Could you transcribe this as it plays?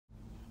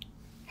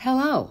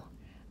Hello,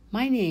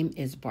 my name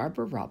is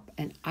Barbara Rupp,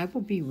 and I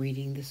will be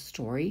reading the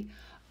story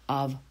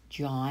of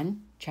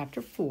John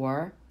chapter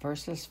 4,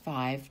 verses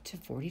 5 to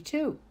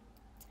 42.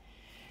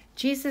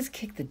 Jesus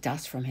kicked the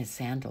dust from his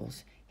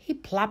sandals. He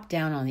plopped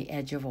down on the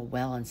edge of a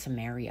well in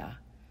Samaria.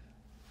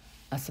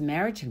 A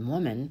Samaritan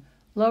woman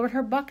lowered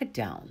her bucket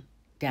down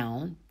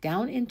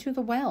into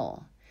the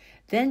well.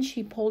 Then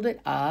she pulled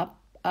it up,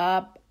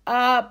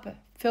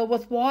 filled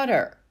with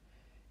water.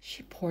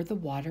 She poured the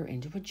water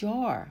into a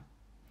jar.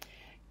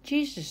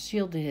 Jesus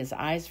shielded his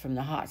eyes from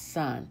the hot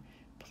sun.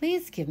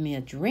 "Please give me a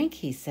drink,"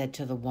 he said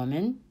to the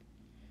woman.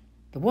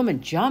 The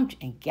woman jumped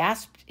and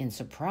gasped in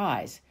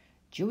surprise.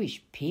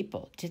 Jewish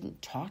people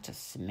didn't talk to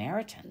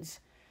Samaritans.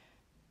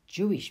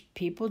 Jewish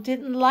people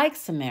didn't like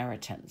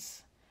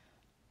Samaritans.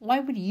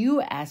 "Why would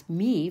you ask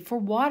me for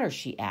water?"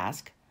 she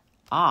asked.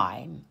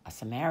 "I'm a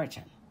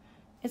Samaritan.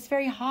 It's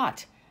very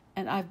hot,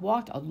 and I've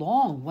walked a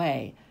long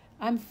way.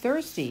 I'm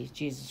thirsty,"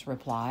 Jesus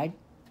replied.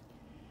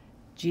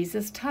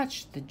 Jesus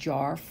touched the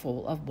jar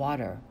full of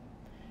water.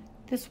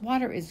 "This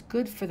water is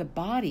good for the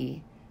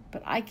body,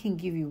 but I can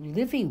give you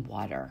living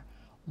water,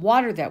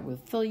 water that will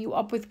fill you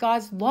up with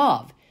God's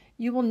love.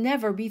 You will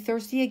never be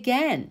thirsty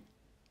again."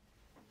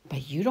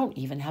 "But you don't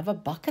even have a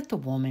bucket," the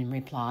woman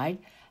replied.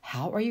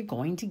 "How are you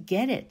going to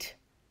get it?"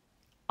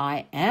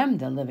 "I am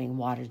the living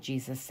water,"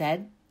 Jesus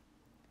said.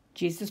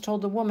 Jesus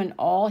told the woman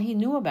all he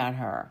knew about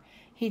her.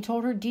 He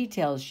told her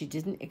details she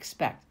didn't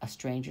expect a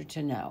stranger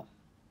to know.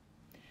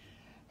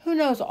 "Who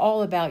knows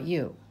all about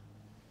you?"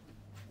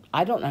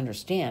 "I don't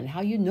understand how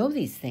you know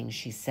these things,"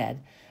 she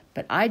said,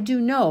 "but I do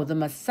know the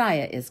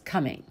Messiah is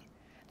coming."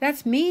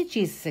 "That's me,"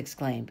 Jesus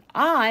exclaimed.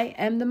 "I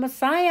am the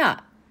Messiah."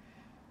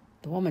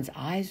 The woman's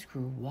eyes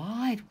grew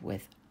wide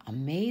with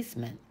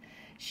amazement.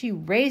 She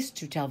raced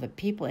to tell the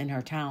people in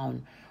her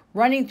town.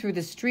 Running through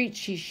the streets,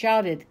 she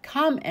shouted,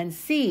 "Come and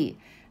see."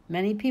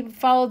 Many people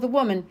followed the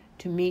woman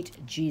to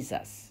meet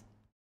Jesus.